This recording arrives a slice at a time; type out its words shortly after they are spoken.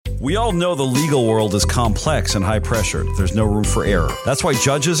We all know the legal world is complex and high-pressured. There's no room for error. That's why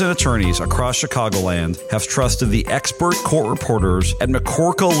judges and attorneys across Chicagoland have trusted the expert court reporters at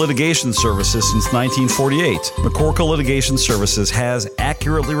McCorkle Litigation Services since 1948. McCorkle Litigation Services has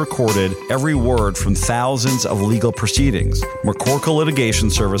accurately recorded every word from thousands of legal proceedings. McCorkle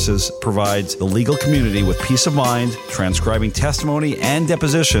Litigation Services provides the legal community with peace of mind, transcribing testimony and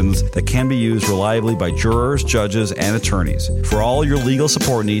depositions that can be used reliably by jurors, judges, and attorneys. For all your legal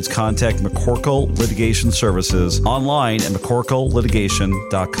support needs, contact McCorkle Litigation Services online at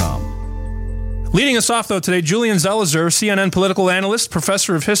McCorkleLitigation.com. Leading us off, though, today, Julian Zelizer, CNN political analyst,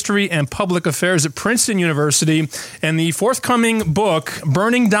 professor of history and public affairs at Princeton University, and the forthcoming book,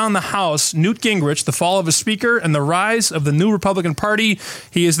 Burning Down the House, Newt Gingrich, The Fall of a Speaker and the Rise of the New Republican Party.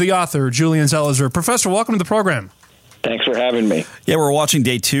 He is the author, Julian Zelizer. Professor, welcome to the program. Thanks for having me. Yeah, we're watching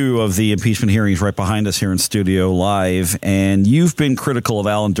day 2 of the impeachment hearings right behind us here in studio live, and you've been critical of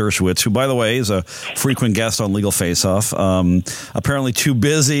Alan Dershowitz, who, by the way, is a frequent guest on Legal Face Off. Apparently too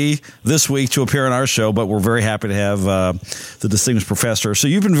busy this week to appear on our show, but we're very happy to have the distinguished professor. So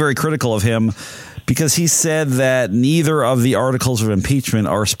you've been very critical of him because he said that neither of the articles of impeachment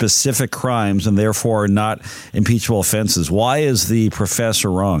are specific crimes and therefore are not impeachable offenses. Why is the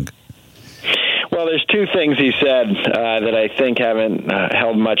professor wrong? Well, there's two things he said that I think haven't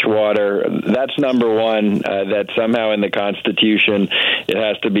held much water. That's number one, that somehow in the Constitution it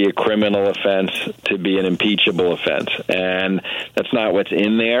has to be a criminal offense to be an impeachable offense. And that's not what's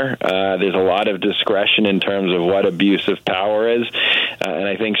in there. There's a lot of discretion in terms of what abuse of power is. And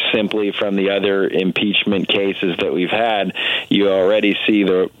I think simply from the other impeachment cases that we've had, you already see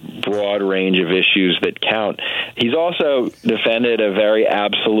the broad range of issues that count. He's also defended a very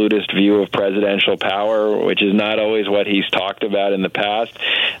absolutist view of presidential power, which is not always what he's talked about in the past,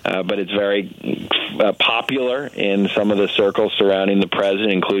 but it's very popular in some of the circles surrounding the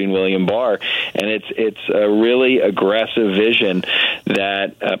president, including William Barr. And it's a really aggressive vision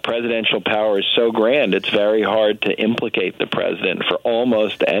that presidential power is so grand, it's very hard to implicate the president for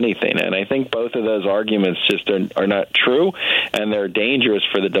almost anything. And I think both of those arguments just are not true, and they're dangerous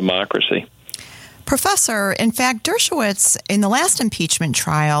for the democracy. Professor, in fact, Dershowitz, in the last impeachment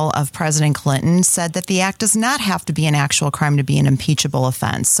trial of President Clinton, said that the act does not have to be an actual crime to be an impeachable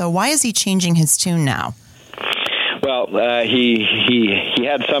offense. So why is he changing his tune now? Well, he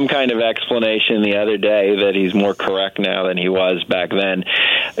had some kind of explanation the other day that he's more correct now than he was back then.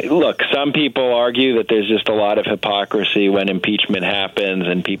 Look, some people argue that there's just a lot of hypocrisy when impeachment happens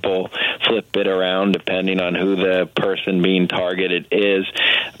and people flip it around depending on who the person being targeted is.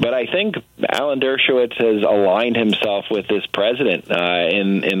 But I think Alan Dershowitz has aligned himself with this president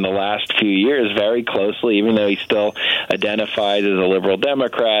in the last few years very closely, even though he still identifies as a liberal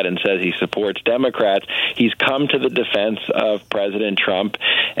Democrat and says he supports Democrats. He's come to the defense of President Trump,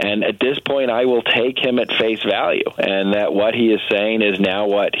 and at this point I will take him at face value, and that what he is saying is now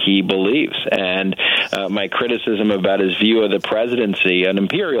what he believes. And my criticism about his view of the presidency, an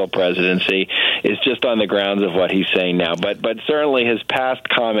imperial presidency, is just on the grounds of what he's saying now. But certainly his past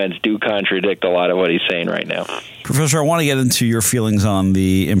comments do contradict a lot of what he's saying right now. Professor, I want to get into your feelings on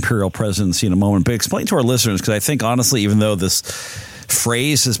the imperial presidency in a moment, but explain to our listeners, because I think honestly, even though this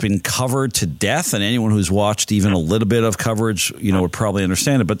phrase has been covered to death, and anyone who's watched even a little bit of coverage, would probably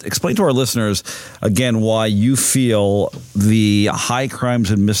understand it. But explain to our listeners again why you feel the high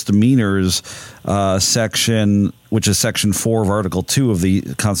crimes and misdemeanors section, which is Section 4 of Article 2 of the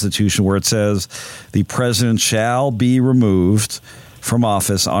Constitution, where it says the president shall be removed from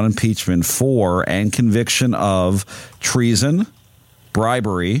office on impeachment for and conviction of treason,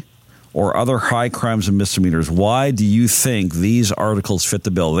 bribery, or other high crimes and misdemeanors. Why do you think these articles fit the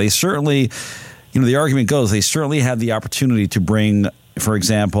bill? They certainly, the argument goes, they certainly had the opportunity to bring, for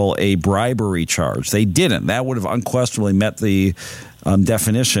example, a bribery charge. They didn't. That would have unquestionably met the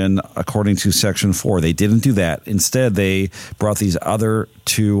definition according to Section 4. They didn't do that. Instead, they brought these other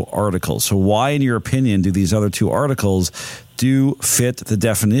two articles. So why, in your opinion, do these other two articles fit the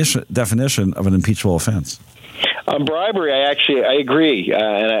definition of an impeachable offense? On bribery, I agree,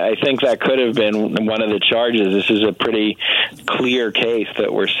 and I think that could have been one of the charges. This is a pretty clear case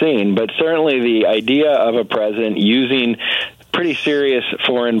that we're seeing, but certainly the idea of a president using pretty serious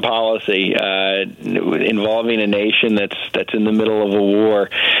foreign policy involving a nation that's in the middle of a war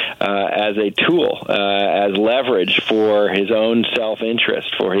as a tool, as leverage for his own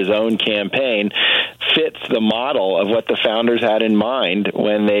self-interest, for his own campaign, fits the model of what the founders had in mind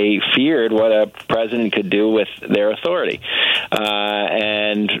when they feared what a president could do with their authority.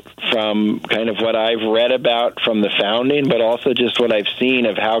 And from kind of what I've read about from the founding, but also just what I've seen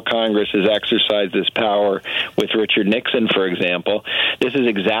of how Congress has exercised this power with Richard Nixon, for example, this is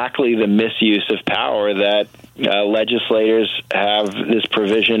exactly the misuse of power that legislators have this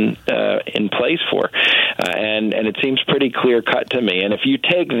provision in place for. And it seems pretty clear cut to me. And if you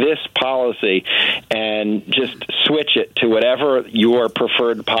take this policy and just switch it to whatever your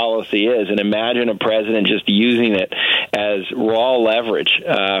preferred policy is, and imagine a president just using it as raw leverage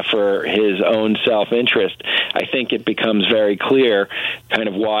for his own self-interest, I think it becomes very clear kind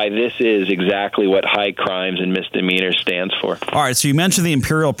of why this is exactly what high crimes and misdemeanors stands for. All right, so you mentioned the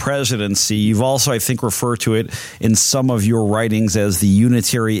imperial presidency. You've also, I think, referred to it in some of your writings as the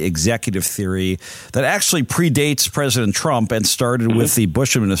unitary executive theory that actually predates President Trump and started with the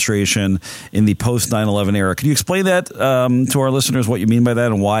Bush administration in the post-9/11 era. Can you explain that to our listeners, what you mean by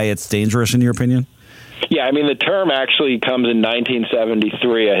that and why it's dangerous in your opinion? Yeah, I mean, the term actually comes in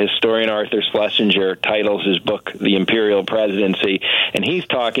 1973. A historian, Arthur Schlesinger, titles his book The Imperial Presidency, and he's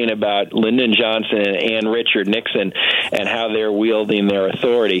talking about Lyndon Johnson and Richard Nixon and how they're wielding their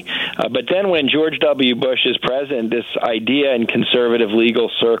authority. But then when George W. Bush is president, this idea in conservative legal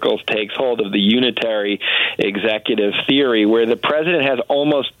circles takes hold of the unitary executive theory, where the president has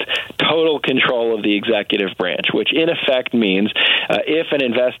almost total control of the executive branch, which in effect means if an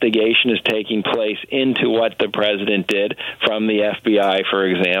investigation is taking place into what the president did from the FBI, for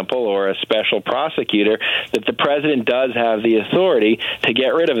example, or a special prosecutor, that the president does have the authority to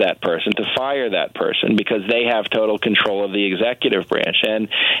get rid of that person, to fire that person, because they have total control of the executive branch. And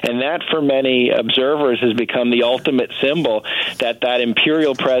that, for many observers, has become the ultimate symbol that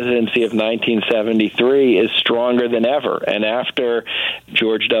imperial presidency of 1973 is stronger than ever. And after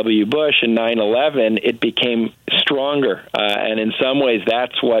George W. Bush and 9/11, it became stronger. And in some ways,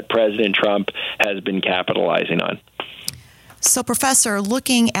 that's what President Trump has been capitalizing on. So, Professor,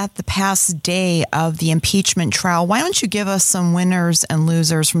 looking at the past day of the impeachment trial, why don't you give us some winners and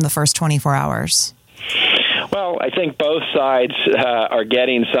losers from the first 24 hours? Well, I think both sides are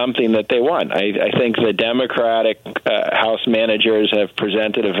getting something that they want. I think the Democratic House managers have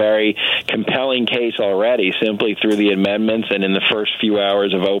presented a very compelling case already, simply through the amendments and in the first few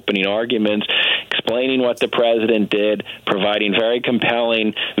hours of opening arguments, explaining what the president did, providing very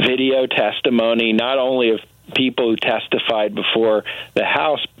compelling video testimony, not only of people who testified before the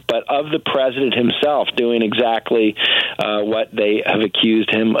House, but of the president himself doing exactly what they have accused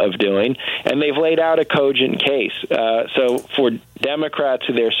him of doing. And they've laid out a cogent case. So for Democrats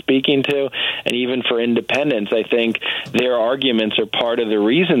who they're speaking to, and even for independents, I think their arguments are part of the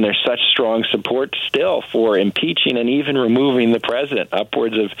reason there's such strong support still for impeaching and even removing the president,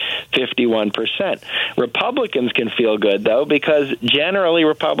 upwards of 51%. Republicans can feel good, though, because generally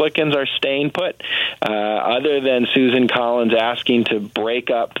Republicans are staying put. Other than Susan Collins asking to break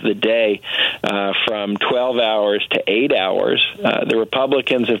up the day from 12 hours to 8 hours, the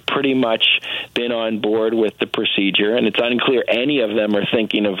Republicans have pretty much been on board with the procedure, and it's unclear any of them are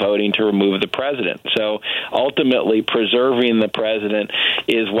thinking of voting to remove the president. So ultimately, preserving the president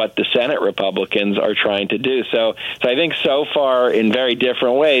is what the Senate Republicans are trying to do. So I think so far, in very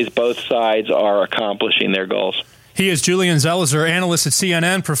different ways, both sides are accomplishing their goals. He is Julian Zelizer, analyst at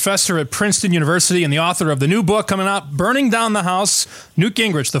CNN, professor at Princeton University, and the author of the new book coming out, Burning Down the House, Newt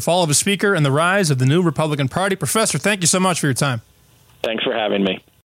Gingrich, The Fall of a Speaker and the Rise of the New Republican Party. Professor, thank you so much for your time. Thanks for having me.